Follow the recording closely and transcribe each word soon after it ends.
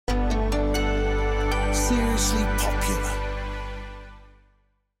seriously popular.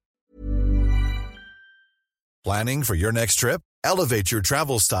 Planning for your next trip? Elevate your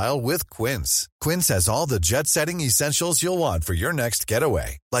travel style with Quince. Quince has all the jet-setting essentials you'll want for your next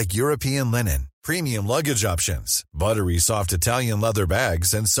getaway, like European linen, premium luggage options, buttery soft Italian leather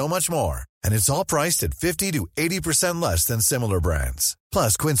bags, and so much more. And it's all priced at 50 to 80% less than similar brands.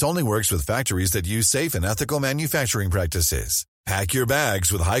 Plus, Quince only works with factories that use safe and ethical manufacturing practices. Pack your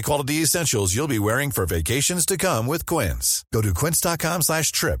bags with high-quality essentials you'll be wearing for vacations to come with Quince. Go to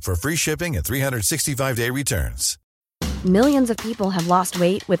quince.com/trip for free shipping and 365-day returns. Millions of people have lost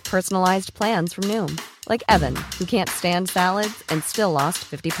weight with personalized plans from Noom. Like Evan, who can't stand salads and still lost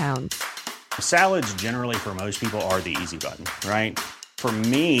 50 pounds. Salads generally for most people are the easy button, right? For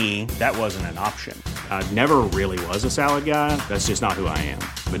me, that wasn't an option. I never really was a salad guy. That's just not who I am.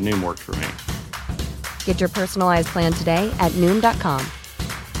 But Noom worked for me. Get your personalized plan today at Noom.com.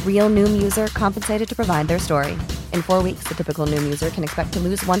 Real Noom user compensated to provide their story. In 4 weeks, the typical Noom user can expect to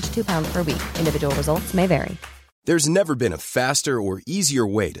lose 1 to 2 pounds per week. Individual results may vary. There's never been a faster or easier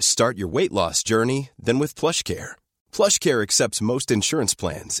way to start your weight loss journey than with PlushCare. PlushCare accepts most insurance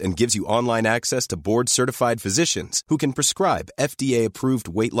plans and gives you online access to board-certified physicians who can prescribe FDA-approved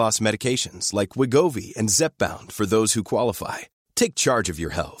weight loss medications like Wegovy and Zepbound for those who qualify. Take charge of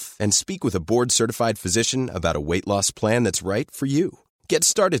your health and speak with a board-certified physician about a weight loss plan that's right for you. Get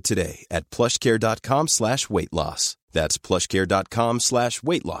started today at plushcare.com/weight loss. That's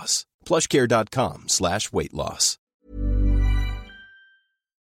plushcare.com/weight loss. plushcare.com/weight loss.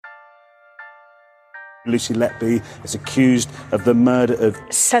 Lucy Letby is accused of the murder of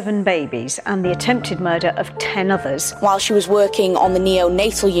 7 babies and the attempted murder of 10 others. While she was working on the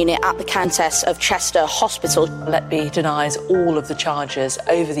neonatal unit at the Countess of Chester Hospital. Letby denies all of the charges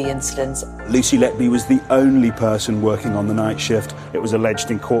over the incidents. Lucy Letby was the only person working on the night shift. It was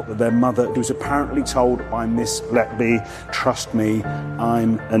alleged in court that their mother was apparently told by Miss Letby, "Trust me,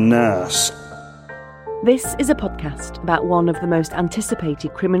 I'm a nurse." This is a podcast about one of the most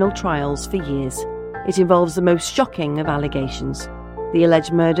anticipated criminal trials for years. It involves the most shocking of allegations, the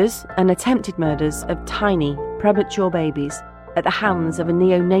alleged murders and attempted murders of tiny, premature babies at the hands of a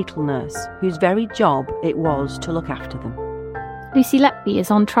neonatal nurse whose very job it was to look after them. Lucy Letby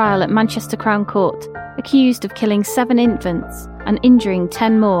is on trial at Manchester Crown Court, accused of killing 7 infants and injuring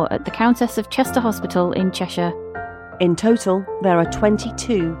 10 more at the Countess of Chester Hospital in Cheshire. In total, there are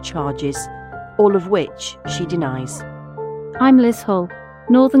 22 charges, all of which she denies. I'm Liz Hull,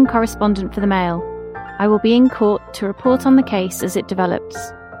 Northern correspondent for the Mail. I will be in court to report on the case as it develops.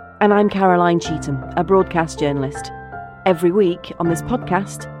 And I'm Caroline Cheetham, a broadcast journalist. Every week on this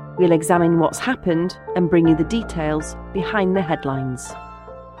podcast, we'll examine what's happened and bring you the details behind the headlines.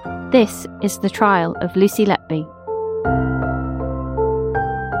 This is the trial of Lucy Letby.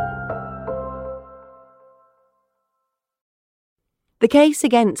 The case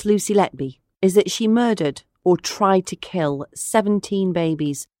against Lucy Letby is that she murdered or tried to kill 17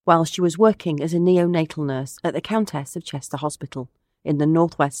 babies while she was working as a neonatal nurse at the Countess of Chester Hospital in the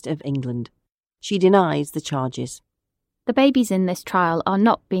northwest of England. She denies the charges. The babies in this trial are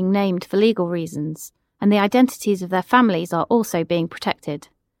not being named for legal reasons, and the identities of their families are also being protected.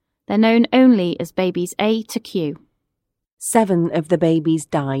 They're known only as babies A to Q. 7 of the babies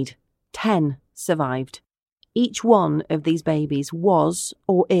died. 10 survived. Each one of these babies was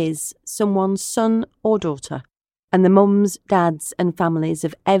or is someone's son or daughter, and the mums, dads and families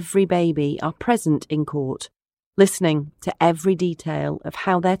of every baby are present in court, listening to every detail of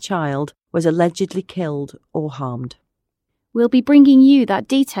how their child was allegedly killed or harmed. We'll be bringing you that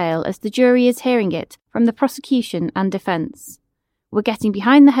detail as the jury is hearing it from the prosecution and defence. We're getting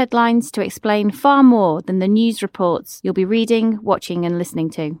behind the headlines to explain far more than the news reports you'll be reading, watching and listening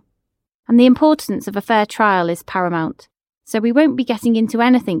to. And the importance of a fair trial is paramount, so we won't be getting into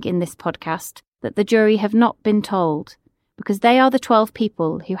anything in this podcast that the jury have not been told, because they are the 12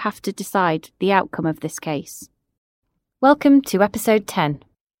 people who have to decide the outcome of this case. Welcome to episode 10.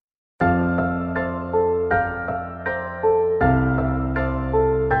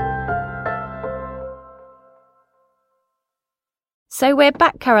 So we're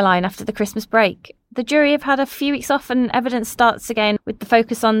back, Caroline, after the Christmas break. The jury have had a few weeks off and evidence starts again with the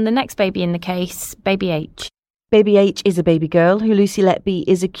focus on the next baby in the case, baby H. Baby H is a baby girl who Lucy Letby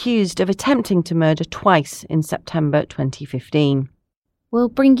is accused of attempting to murder twice in September 2015. We'll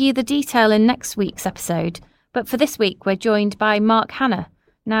bring you the detail in next week's episode, but for this week we're joined by Mark Hanna.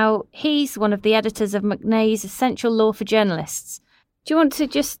 Now, he's one of the editors of McNae's Essential Law for Journalists. Do you want to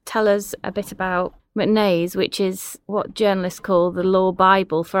just tell us a bit about McNae's, which is what journalists call the law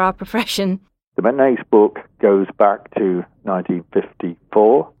Bible for our profession? The McNae's book goes back to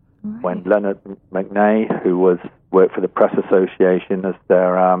 1954. when Leonard McNay, who worked for the Press Association as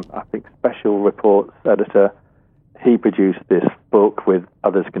their, I think, special reports editor, he produced this book with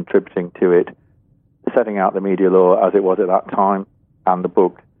others contributing to it, setting out the media law as it was at that time, and the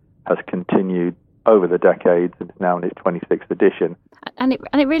book has continued over the decades and is now in its 26th edition. And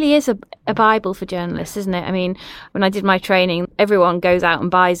it really is a Bible for journalists, isn't it? I mean, when I did my training, everyone goes out and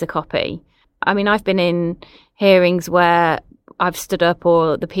buys a copy. I mean, I've been in hearings where I've stood up,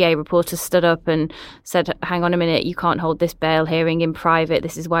 or the PA reporter stood up and said, hang on a minute, you can't hold this bail hearing in private,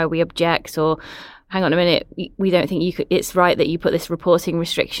 this is why we object, or hang on a minute, we don't think it's right that you put this reporting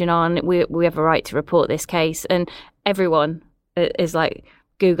restriction on, we have a right to report this case. And everyone is like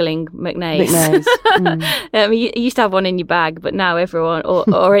Googling McNays. I mean, you used to have one in your bag, but now everyone,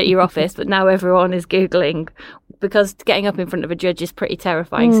 or at your office, but now everyone is Googling, because getting up in front of a judge is pretty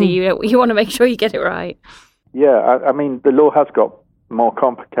terrifying. So you want to make sure you get it right. Yeah, I mean, the law has got more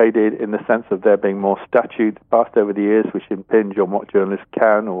complicated in the sense of there being more statutes passed over the years which impinge on what journalists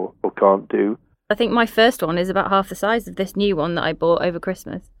can or can't do. I think my first one is about half the size of this new one that I bought over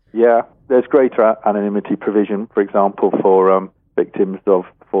Christmas. Yeah, there's greater anonymity provision, for example, for victims of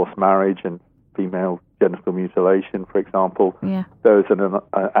forced marriage and female genital mutilation, for example. Yeah. Those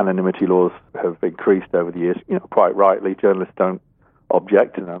anonymity laws have increased over the years. Quite rightly, journalists don't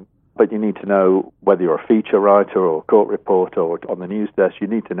object to them. But you need to know whether you're a feature writer or a court reporter or on the news desk, you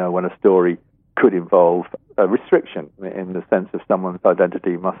need to know when a story could involve a restriction in the sense of someone's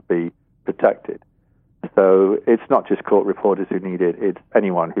identity must be protected. So it's not just court reporters who need it, it's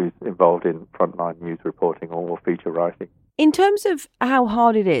anyone who's involved in frontline news reporting or feature writing. In terms of how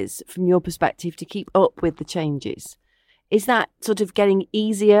hard it is, from your perspective, to keep up with the changes, is that sort of getting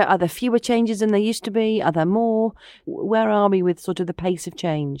easier? Are there fewer changes than there used to be? Are there more? Where are we with sort of the pace of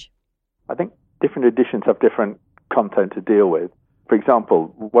change? I think different editions have different content to deal with. For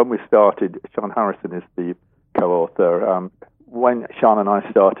example, when we started, Sean Harrison is the co-author. When Sean and I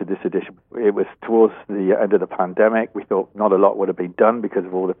started this edition, it was towards the end of the pandemic. We thought not a lot would have been done because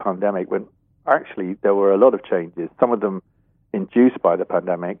of all the pandemic, when actually there were a lot of changes, some of them induced by the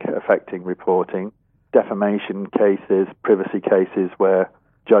pandemic, affecting reporting, defamation cases, privacy cases where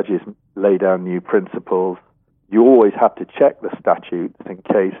judges lay down new principles. You always have to check the statutes in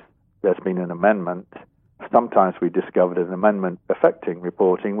case there's been an amendment. Sometimes we discovered an amendment affecting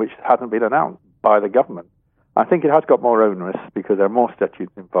reporting which hasn't been announced by the government. I think it has got more onerous because there are more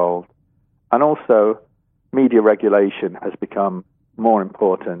statutes involved. And also, media regulation has become more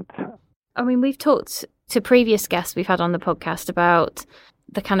important. I mean, we've talked to previous guests we've had on the podcast about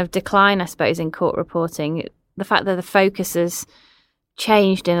the kind of decline, I suppose, in court reporting. The fact that the focus has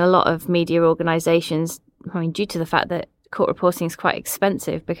changed in a lot of media organisations, I mean, due to the fact that court reporting is quite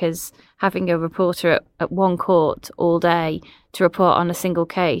expensive, because having a reporter at one court all day to report on a single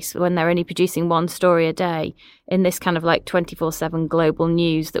case when they're only producing one story a day in this kind of like 24/7 global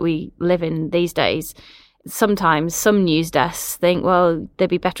news that we live in these days, sometimes some news desks think, well, they'd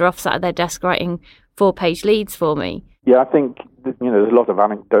be better off sat at their desk writing 4-page leads for me. Yeah, I think there's a lot of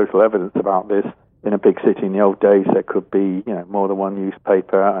anecdotal evidence about this. In a big city in the old days, there could be more than one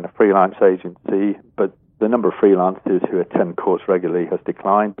newspaper and a freelance agency, but the number of freelancers who attend courts regularly has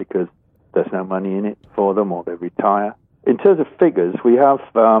declined because there's no money in it for them or they retire. In terms of figures, we have,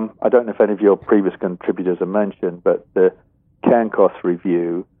 I don't know if any of your previous contributors have mentioned, but the Cairncross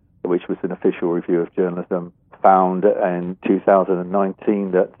Review, which was an official review of journalism, found in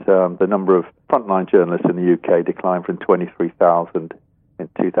 2019 that the number of frontline journalists in the UK declined from 23,000 in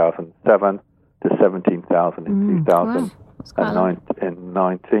 2007 to 17,000 in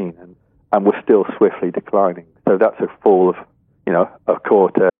 2019. And we're still swiftly declining. So that's a fall of, a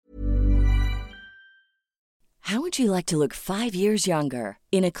quarter. How would you like to look 5 years younger?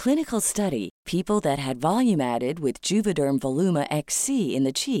 In a clinical study, people that had volume added with Juvederm Voluma XC in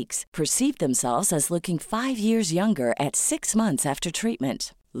the cheeks perceived themselves as looking 5 years younger at 6 months after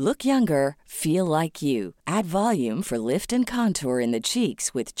treatment. Look younger, feel like you. Add volume for lift and contour in the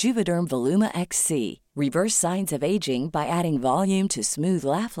cheeks with Juvederm Voluma XC. Reverse signs of aging by adding volume to smooth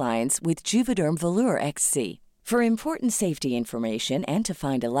laugh lines with Juvederm Volure XC. For important safety information and to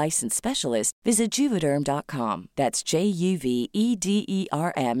find a licensed specialist, visit Juvederm.com. That's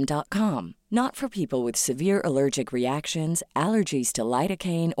JUVEDERM.com. Not for people with severe allergic reactions, allergies to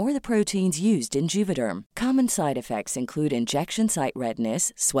lidocaine, or the proteins used in Juvederm. Common side effects include injection site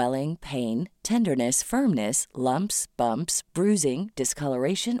redness, swelling, pain, tenderness, firmness, lumps, bumps, bruising,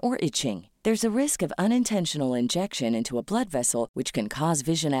 discoloration, or itching. There's a risk of unintentional injection into a blood vessel, which can cause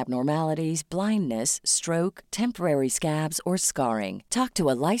vision abnormalities, blindness, stroke, temporary scabs, or scarring. Talk to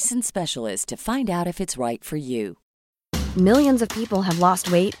a licensed specialist to find out if it's right for you. Millions of people have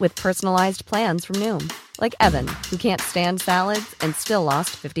lost weight with personalized plans from Noom. Like Evan, who can't stand salads and still lost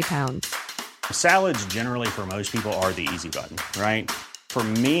 50 pounds. Salads generally for most people are the easy button, right? For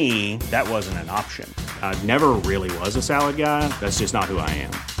me, that wasn't an option. I never really was a salad guy. That's just not who I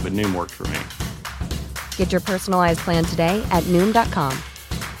am. But Noom worked for me. Get your personalized plan today at Noom.com.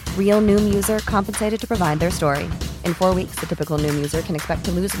 Real Noom user compensated to provide their story. In 4 weeks, the typical Noom user can expect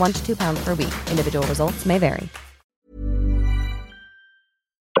to lose 1 to 2 pounds per week. Individual results may vary.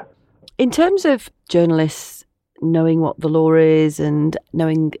 In terms of journalists knowing what the law is and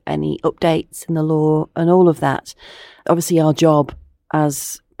knowing any updates in the law and all of that, obviously our job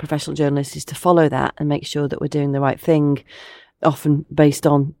as professional journalists is to follow that and make sure that we're doing the right thing, often based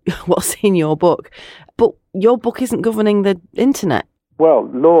on what's in your book. But your book isn't governing the internet. Well,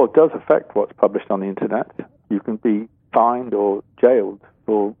 law does affect what's published on the internet. You can be fined or jailed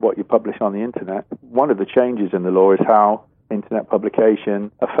for what you publish on the internet. One of the changes in the law is how internet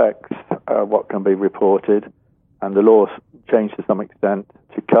publication affects what can be reported, and the law's changed to some extent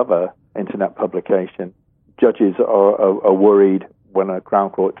to cover internet publication. Judges are worried when a Crown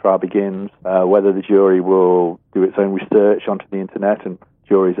Court trial begins whether the jury will do its own research onto the internet, and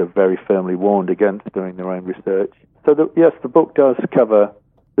juries are very firmly warned against doing their own research. So yes, the book does cover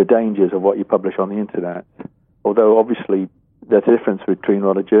the dangers of what you publish on the internet, although obviously there's a difference between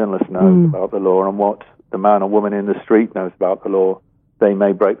what a journalist knows about the law and what the man or woman in the street knows about the law. They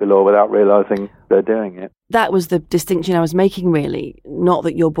may break the law without realising they're doing it. That was the distinction I was making, really. Not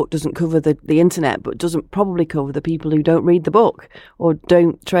that your book doesn't cover the internet, but doesn't probably cover the people who don't read the book or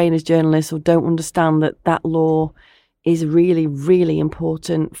don't train as journalists or don't understand that law is really, really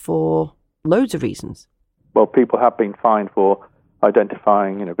important for loads of reasons. Well, people have been fined for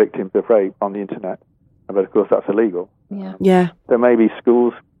identifying, victims of rape on the internet, but of course that's illegal. Yeah. So maybe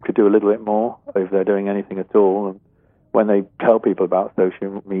schools could do a little bit more if they're doing anything at all. And when they tell people about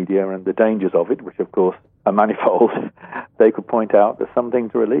social media and the dangers of it, which of course are manifold, they could point out that some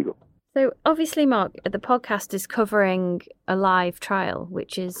things are illegal. So obviously, Mark, the podcast is covering a live trial,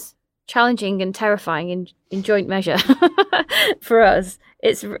 which is challenging and terrifying in joint measure for us.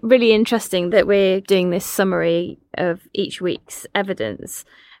 It's really interesting that we're doing this summary of each week's evidence,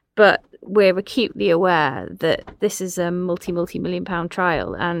 but we're acutely aware that this is a multi-million pound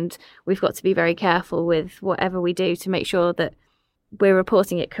trial, and we've got to be very careful with whatever we do to make sure that we're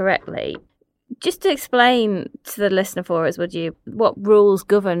reporting it correctly. Just to explain to the listener for us, would you, what rules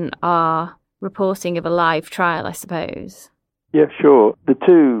govern our reporting of a live trial, I suppose? Yeah, sure. The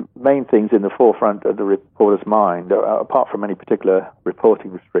two main things in the forefront of the reporter's mind, apart from any particular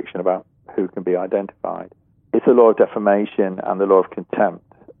reporting restriction about who can be identified, it's the law of defamation and the law of contempt.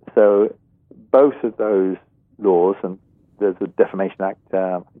 So both of those laws, and there's the Defamation Act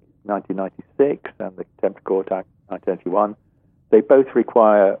 1996 and the Contempt Court Act 1981, they both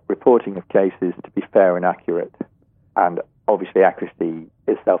require reporting of cases to be fair and accurate. And obviously accuracy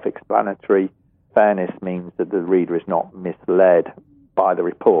is self-explanatory. Fairness means that the reader is not misled by the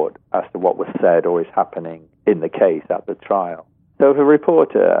report as to what was said or is happening in the case at the trial. So if a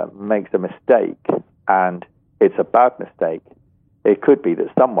reporter makes a mistake, and it's a bad mistake, it could be that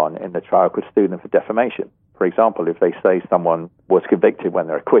someone in the trial could sue them for defamation. For example, if they say someone was convicted when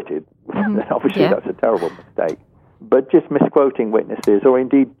they're acquitted, then obviously that's a terrible mistake. But just misquoting witnesses or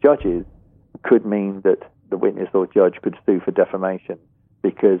indeed judges could mean that the witness or judge could sue for defamation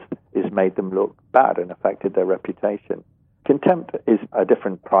because it's made them look bad and affected their reputation. Contempt is a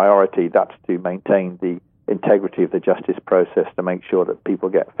different priority. That's to maintain the integrity of the justice process, to make sure that people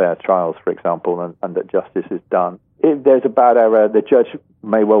get fair trials, for example, and that justice is done. If there's a bad error, the judge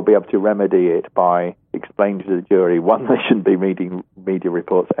may well be able to remedy it by explaining to the jury, one, they shouldn't be reading media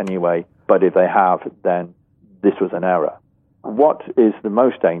reports anyway, but if they have, then this was an error. What is the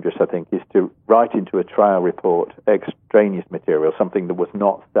most dangerous, I think, is to write into a trial report extraneous material, something that was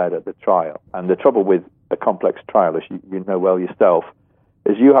not said at the trial. And the trouble with a complex trial, as you know well yourself,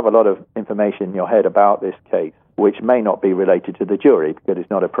 is you have a lot of information in your head about this case, which may not be related to the jury because it's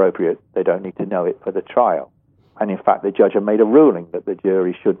not appropriate. They don't need to know it for the trial. And in fact, the judge had made a ruling that the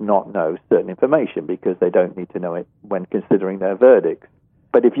jury should not know certain information because they don't need to know it when considering their verdicts.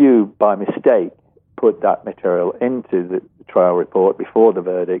 But if you, by mistake, put that material into the trial report before the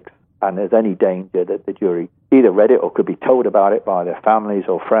verdicts, and there's any danger that the jury either read it or could be told about it by their families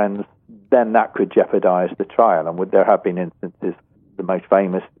or friends, then that could jeopardize the trial. And there have been instances. The most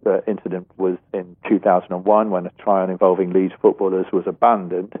famous incident was in 2001 when a trial involving Leeds footballers was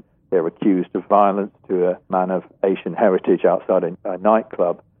abandoned. They were accused of violence to a man of Asian heritage outside a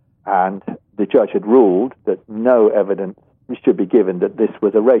nightclub, and the judge had ruled that no evidence should be given that this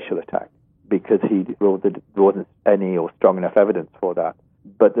was a racial attack. because he ruled that there wasn't any or strong enough evidence for that.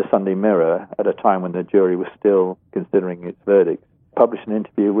 But the Sunday Mirror, at a time when the jury was still considering its verdict, published an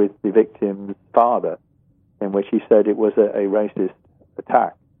interview with the victim's father in which he said it was a racist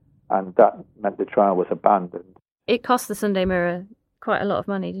attack, and that meant the trial was abandoned. It cost the Sunday Mirror quite a lot of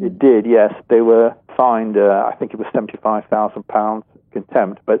money, didn't it? It did, yes. They were fined, I think it was £75,000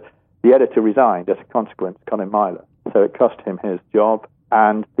 contempt, but the editor resigned as a consequence, Colin Myler. So it cost him his job,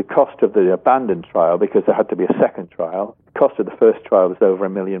 and the cost of the abandoned trial, because there had to be a second trial, the cost of the first trial was over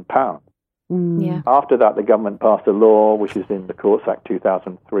 £1 million. Yeah. After that, the government passed a law, which is in the Courts Act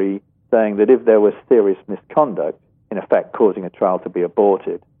 2003, saying that if there was serious misconduct, in effect causing a trial to be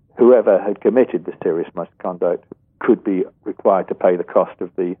aborted, whoever had committed the serious misconduct could be required to pay the cost of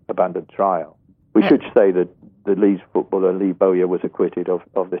the abandoned trial. We should say that the Leeds footballer Lee Bowyer was acquitted of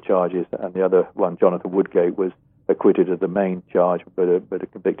the charges, and the other one, Jonathan Woodgate, was acquitted of the main charge, but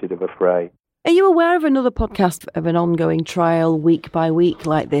convicted of a fray. Are you aware of another podcast of an ongoing trial week by week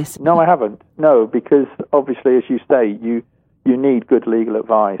like this? No, I haven't. No, because obviously, as you say, you need good legal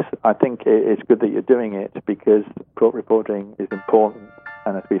advice. I think it's good that you're doing it because court reporting is important,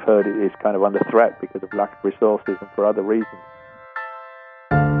 and as we've heard, it is kind of under threat because of lack of resources and for other reasons.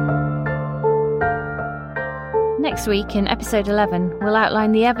 Next week, in episode 11, we'll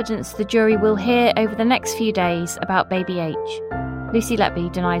outline the evidence the jury will hear over the next few days about baby H. Lucy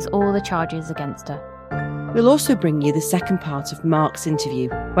Letby denies all the charges against her. We'll also bring you the second part of Mark's interview,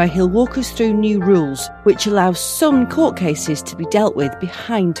 where he'll walk us through new rules which allow some court cases to be dealt with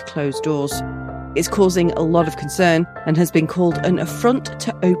behind closed doors. It's causing a lot of concern and has been called an affront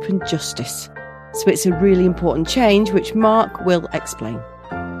to open justice. So it's a really important change, which Mark will explain.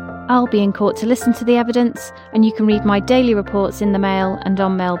 I'll be in court to listen to the evidence, and you can read my daily reports in the Mail and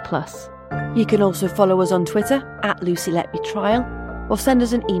on Mail Plus. You can also follow us on Twitter at Lucy Letby Trial, or send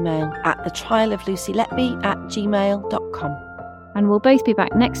us an email at thetrialoflucyletby@gmail.com. And we'll both be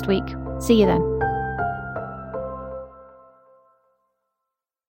back next week. See you then.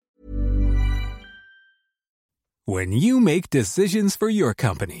 When you make decisions for your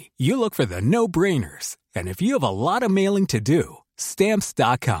company, you look for the no-brainers. And if you have a lot of mailing to do,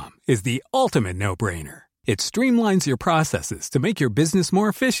 Stamps.com is the ultimate no-brainer. It streamlines your processes to make your business more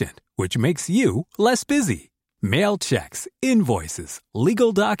efficient, which makes you less busy. Mail checks, invoices,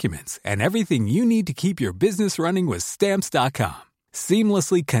 legal documents, and everything you need to keep your business running with Stamps.com.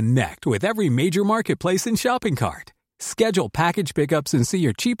 Seamlessly connect with every major marketplace and shopping cart. Schedule package pickups and see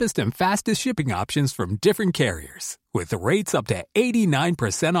your cheapest and fastest shipping options from different carriers, with rates up to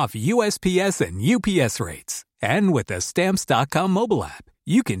 89% off USPS and UPS rates. And with the Stamps.com mobile app,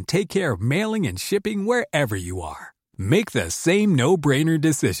 you can take care of mailing and shipping wherever you are. Make the same no-brainer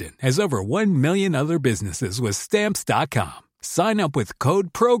decision as over 1 million other businesses with Stamps.com. Sign up with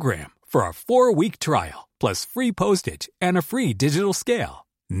code PROGRAM for a 4-week trial, plus free postage and a free digital scale.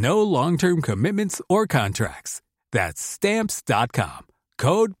 No long-term commitments or contracts. That's Stamps.com.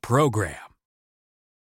 Code PROGRAM.